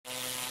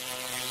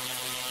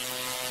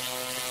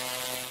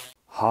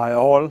Hi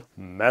all,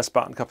 Mads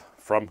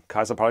from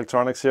Kaizer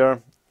Electronics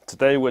here.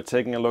 Today we're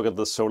taking a look at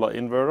the solar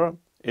inverter.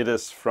 It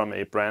is from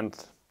a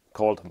brand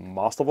called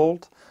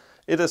Mastervolt.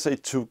 It is a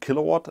 2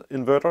 kilowatt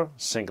inverter,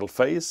 single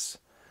phase,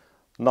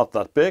 not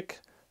that big.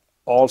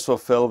 Also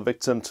fell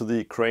victim to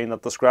the crane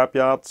at the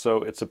scrapyard,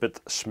 so it's a bit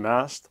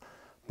smashed.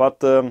 But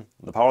the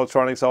power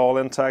electronics are all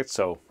intact,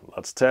 so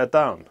let's tear it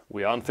down.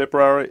 We are in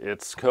February,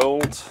 it's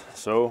cold,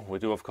 so we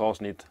do of course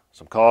need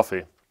some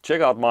coffee.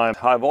 Check out my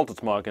high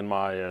voltage mug in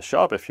my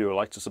shop if you would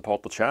like to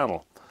support the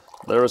channel.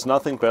 There is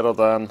nothing better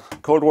than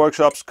cold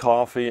workshops,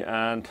 coffee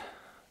and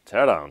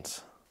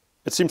teardowns.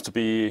 It seems to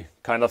be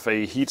kind of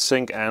a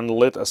heatsink and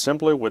lid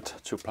assembly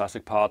with two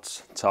plastic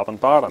parts, top and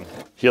bottom.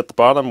 Here at the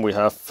bottom we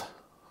have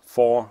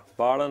 4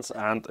 buttons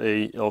and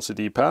a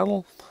LCD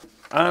panel.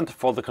 And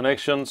for the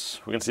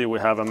connections, we can see we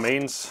have a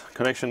mains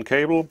connection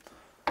cable.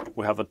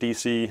 We have a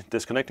DC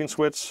disconnecting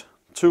switch,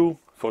 2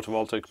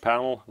 photovoltaic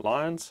panel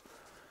lines.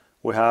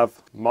 We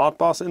have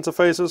Modbus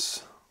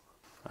interfaces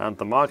and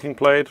the marking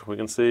plate. We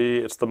can see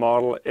it's the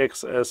model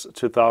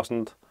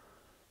XS2000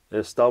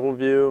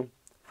 SW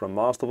from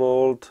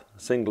Mastervolt,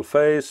 single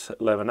phase,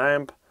 11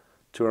 amp,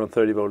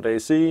 230 volt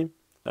AC,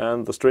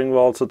 and the string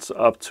voltage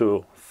up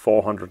to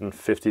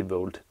 450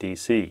 volt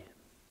DC.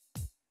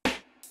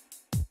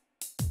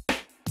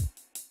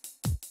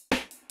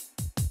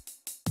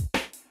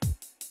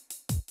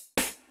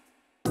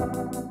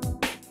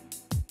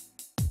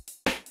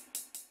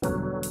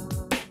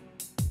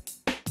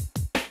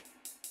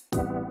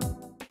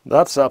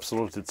 That's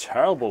absolutely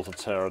terrible to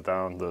tear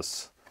down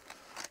this.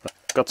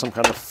 Got some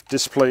kind of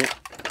display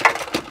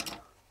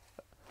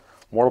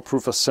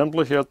waterproof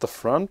assembly here at the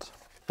front.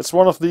 It's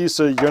one of these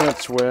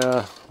units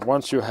where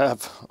once you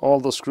have all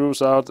the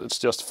screws out, it's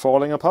just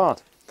falling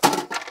apart.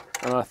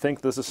 And I think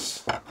this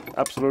is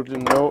absolutely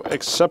no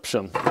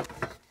exception.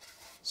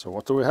 So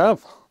what do we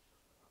have?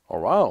 Oh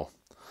wow,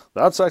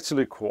 that's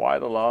actually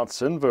quite a large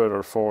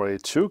inverter for a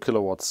 2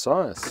 kilowatt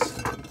size.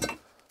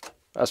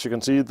 As you can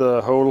see,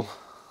 the whole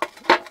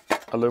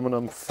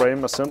aluminum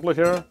frame assembly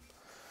here.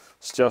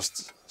 It's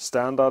just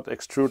standard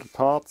extruded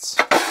parts.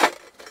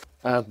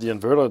 And the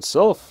inverter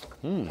itself,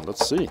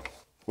 let's see.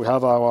 We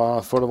have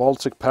our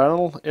photovoltaic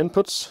panel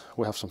inputs.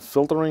 We have some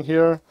filtering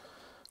here.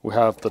 We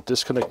have the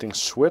disconnecting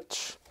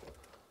switch.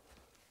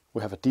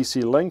 We have a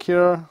DC link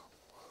here.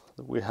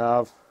 We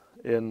have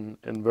an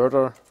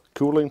inverter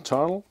cooling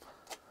tunnel,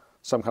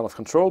 some kind of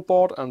control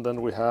board, and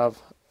then we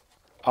have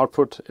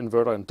output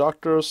inverter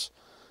inductors,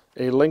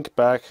 a link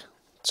back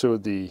to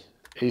the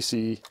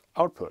AC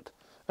output,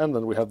 and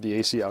then we have the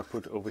AC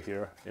output over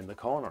here in the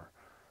corner.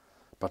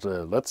 But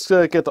let's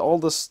get all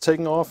this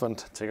taken off and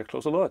take a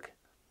closer look.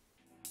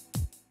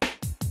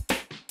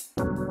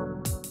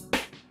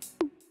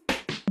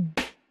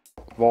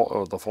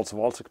 The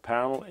photovoltaic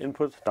panel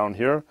input down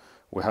here,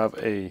 we have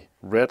a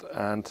red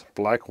and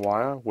black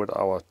wire with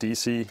our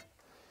DC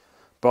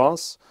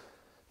bus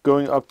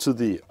going up to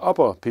the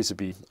upper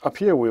PCB. Up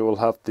here we will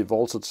have the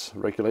voltage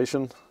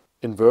regulation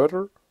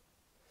inverter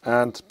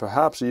and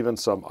perhaps even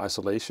some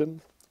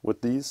isolation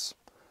with these.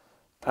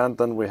 And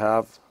then we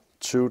have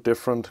 2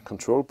 different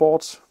control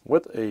boards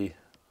with a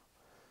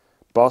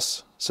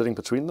bus sitting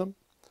between them.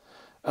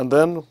 And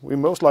then we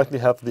most likely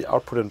have the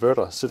output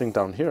inverter sitting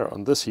down here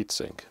on this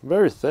heatsink.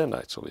 Very thin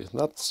actually,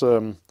 that's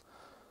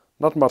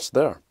not much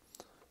there.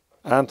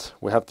 And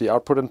we have the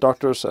output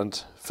inductors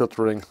and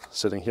filtering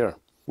sitting here.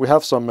 We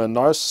have some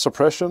noise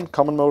suppression,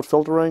 common mode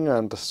filtering,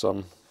 and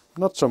some,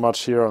 not so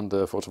much here on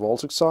the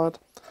photovoltaic side,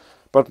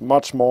 but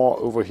much more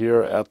over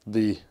here at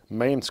the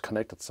mains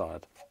connected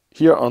side.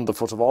 Here on the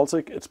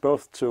photovoltaic, it's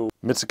both to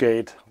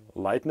mitigate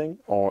lightning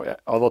or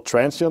other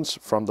transients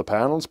from the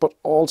panels, but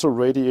also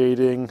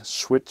radiating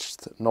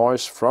switched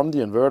noise from the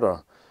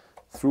inverter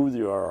through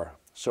your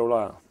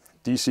solar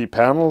DC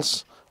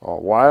panels or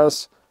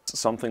wires.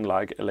 Something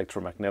like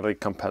electromagnetic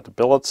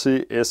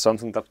compatibility is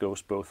something that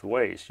goes both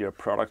ways. Your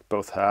product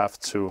both have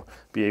to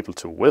be able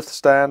to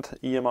withstand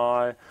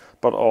EMI,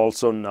 but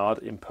also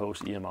not impose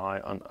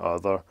EMI on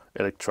other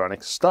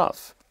electronic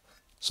stuff.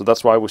 So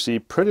that's why we see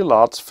pretty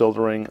large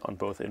filtering on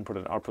both input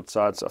and output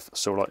sides of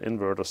solar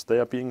inverters. They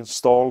are being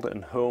installed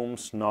in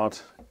homes,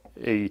 not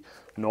a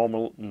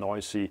normal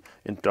noisy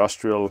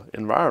industrial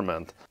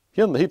environment.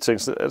 Here in the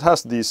heatsinks, it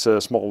has these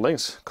small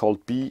links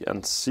called B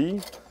and C.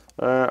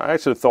 I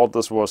actually thought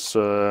this was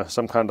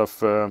some kind of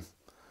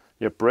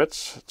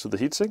bridge to the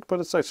heatsink, but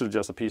it's actually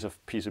just a piece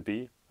of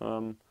PCB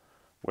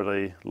with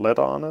a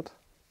letter on it.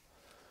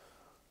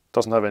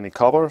 Doesn't have any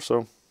cover,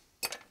 so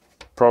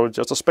probably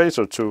just a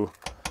spacer to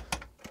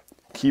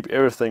keep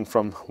everything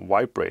from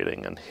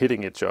vibrating and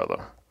hitting each other.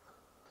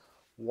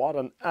 What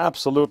an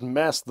absolute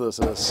mess this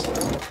is.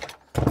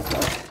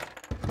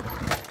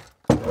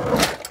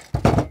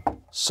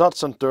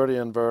 Such a dirty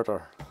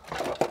inverter.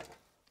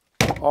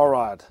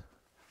 Alright.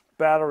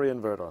 Battery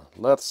inverter.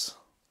 Let's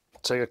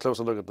take a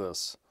closer look at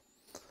this.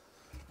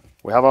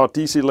 We have our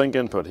DC link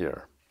input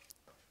here.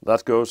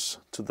 That goes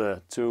to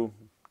the 2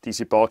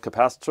 DC bulk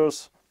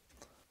capacitors.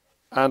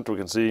 And we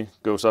can see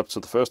goes up to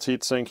the first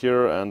heatsink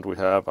here, and we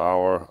have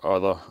our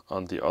other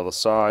on the other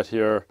side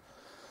here.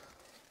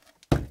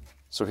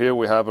 So here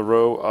we have a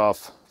row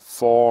of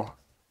 4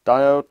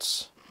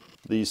 diodes.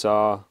 These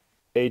are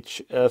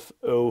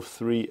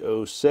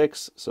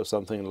HF0306, so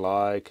something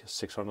like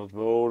 600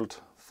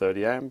 volt,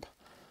 30 amp.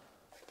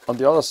 On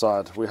the other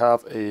side we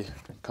have a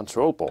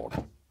control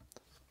board,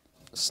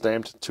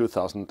 stamped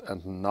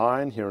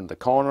 2009 here in the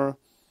corner.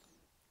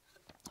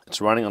 It's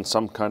running on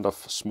some kind of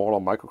smaller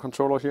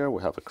microcontroller here.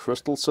 We have a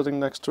crystal sitting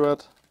next to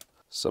it,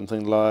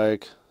 something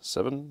like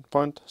 7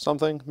 point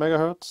something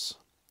megahertz.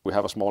 We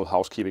have a small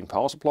housekeeping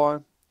power supply.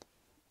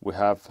 We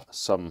have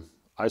some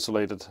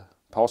isolated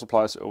power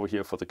supplies over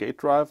here for the gate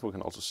drive. We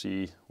can also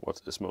see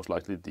what is most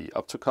likely the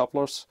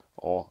optocouplers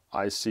or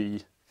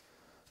IC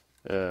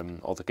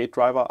or the gate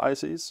driver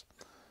ICs.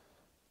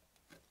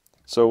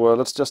 So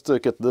let's just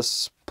get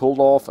this pulled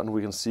off and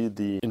we can see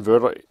the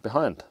inverter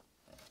behind.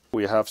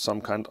 We have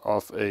some kind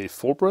of a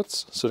full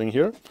bridge sitting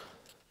here.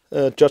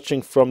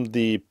 Judging from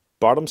the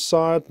bottom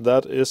side,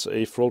 that is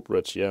a full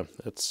bridge. Yeah,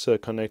 it's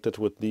connected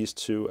with these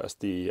two as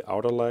the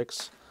outer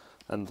legs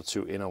and the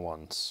 2 inner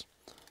ones.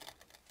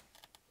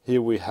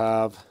 Here we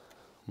have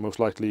most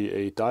likely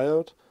a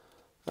diode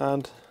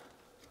and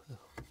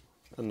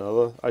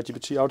another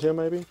IGBT out here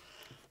maybe.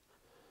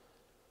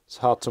 It's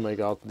hard to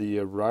make out the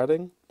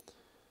writing.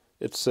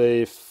 It's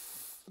a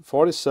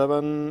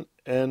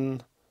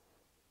 47N60C3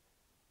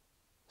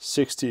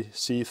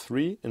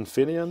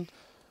 Infineon.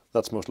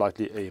 That's most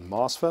likely a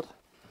MOSFET.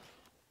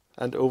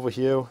 And over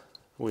here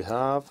we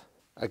have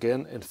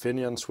again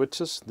Infineon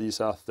switches.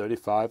 These are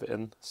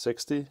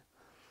 35N60.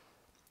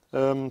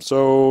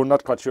 So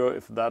not quite sure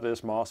if that is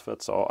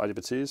MOSFETs or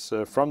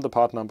IGBTs. From the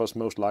part numbers,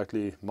 most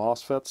likely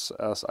MOSFETs,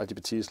 as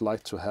IGBTs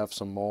like to have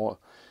some more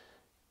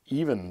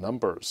even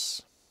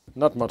numbers.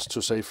 Not much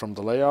to say from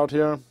the layout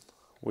here.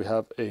 We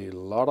have a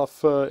lot of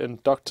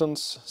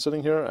inductance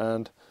sitting here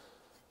and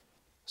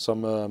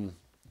some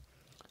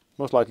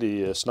most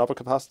likely snubber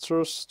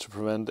capacitors to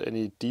prevent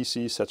any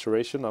DC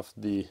saturation of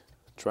the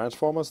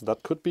transformers.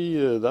 That could be,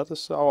 that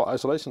is our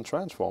isolation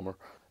transformer.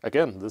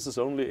 Again, this is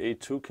only a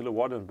 2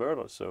 kilowatt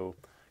inverter, so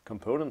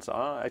components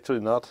are actually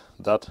not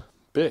that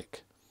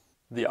big.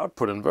 The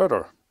output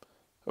inverter.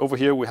 Over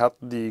here we have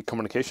the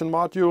communication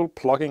module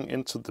plugging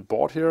into the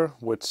board here,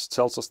 which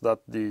tells us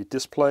that the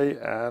display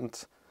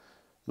and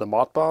the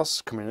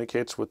Modbus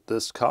communicates with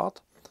this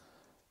card.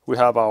 We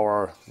have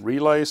our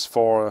relays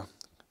for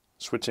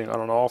switching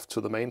on and off to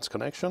the mains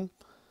connection,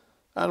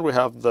 and we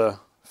have the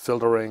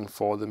filtering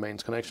for the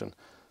mains connection.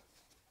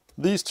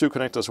 These 2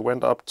 connectors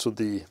went up to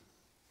the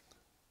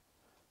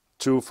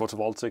 2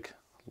 photovoltaic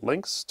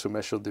links to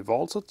measure the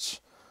voltage,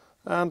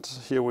 and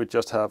here we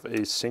just have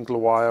a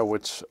single wire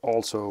which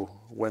also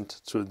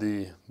went to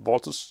the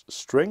voltage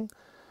string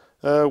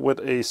with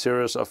a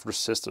series of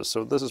resistors.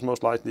 So this is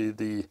most likely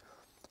the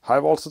high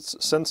voltage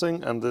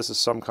sensing, and this is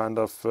some kind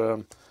of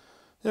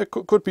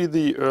could be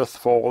the earth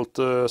fault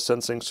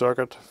sensing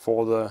circuit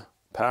for the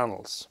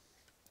panels.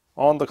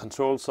 On the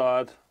control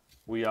side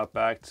we are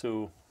back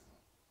to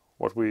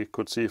what we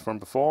could see from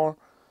before,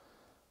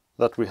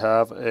 that we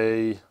have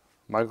a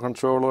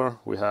microcontroller,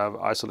 we have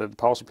isolated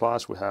power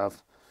supplies, we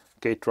have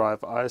gate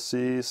drive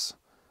ICs,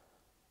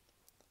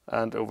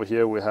 and over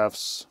here we have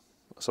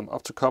some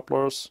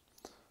optocouplers,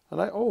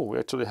 and we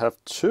actually have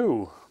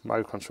 2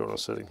 microcontrollers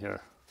sitting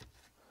here.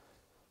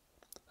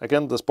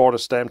 Again, this board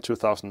is stamped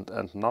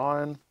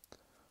 2009.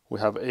 We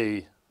have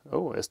a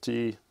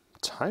ST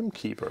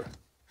timekeeper.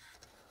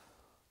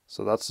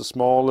 So that's a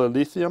small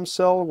lithium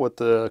cell with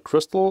the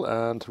crystal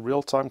and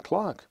real-time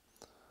clock.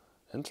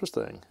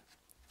 Interesting.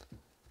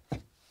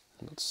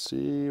 Let's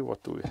see,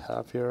 what do we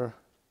have here?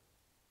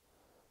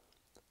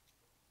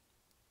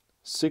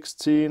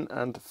 16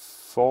 and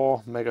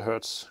 4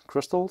 megahertz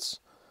crystals.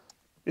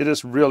 It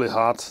is really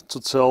hard to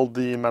tell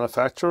the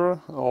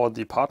manufacturer or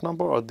the part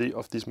number or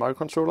of these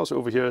microcontrollers.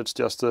 Over here it's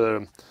just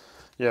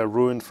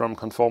ruined from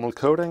conformal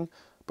coding,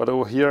 but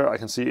over here I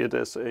can see it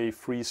is a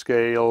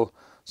Freescale,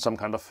 some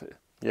kind of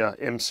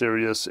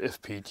M-series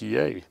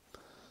FPGA.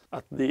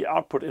 At the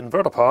output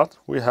inverter part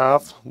we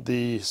have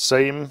the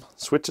same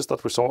switches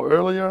that we saw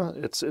earlier.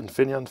 It's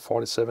Infineon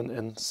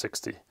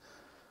 47N60.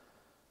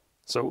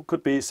 So it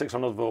could be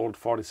 600 volt,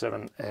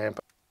 47 amp.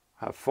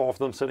 I have 4 of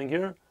them sitting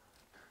here.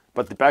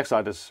 But the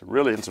backside is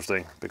really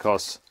interesting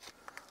because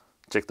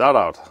check that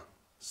out.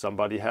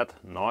 Somebody had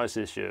noise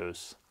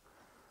issues.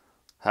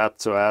 Had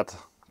to add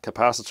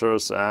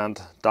capacitors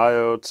and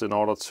diodes in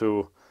order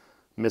to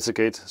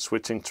mitigate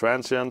switching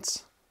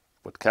transients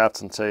with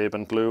Kapton tape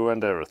and glue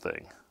and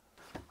everything.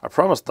 I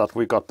promised that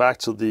we got back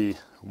to the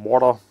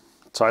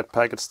watertight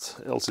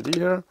packaged LCD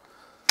here.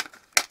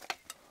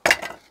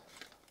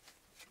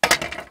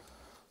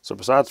 So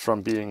besides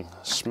from being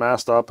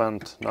smashed up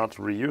and not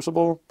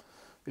reusable,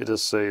 it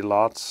is a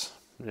large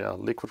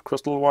liquid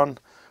crystal one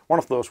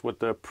of those with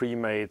the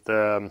pre-made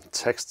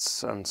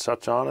texts and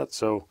such on it,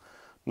 so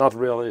not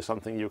really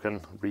something you can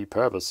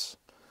repurpose.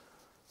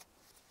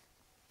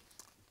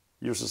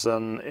 Uses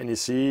an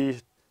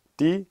NEC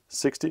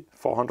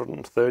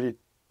D60430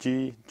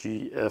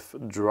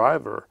 GGF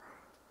driver.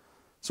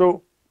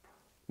 So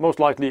most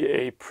likely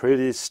a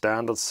pretty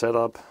standard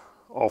setup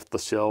off the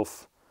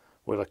shelf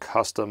with a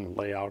custom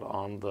layout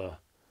on the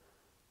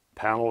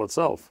panel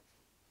itself.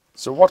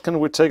 So what can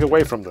we take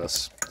away from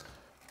this?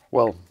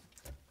 Well,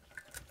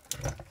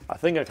 I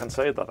think I can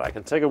say that I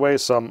can take away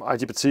some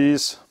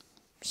IGBTs,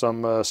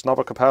 some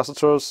snubber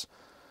capacitors.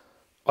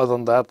 Other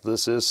than that,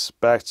 this is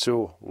back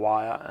to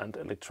wire and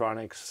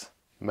electronics,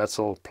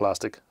 metal,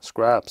 plastic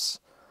scraps.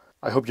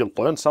 I hope you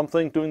learned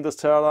something doing this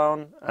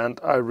teardown, and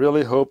I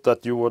really hope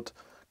that you would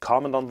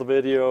comment on the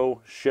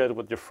video, share it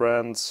with your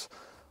friends,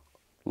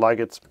 like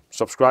it,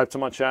 subscribe to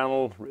my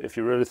channel if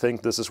you really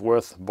think this is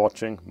worth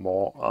watching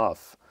more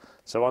of.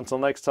 So until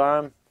next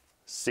time,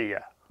 see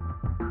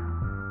ya.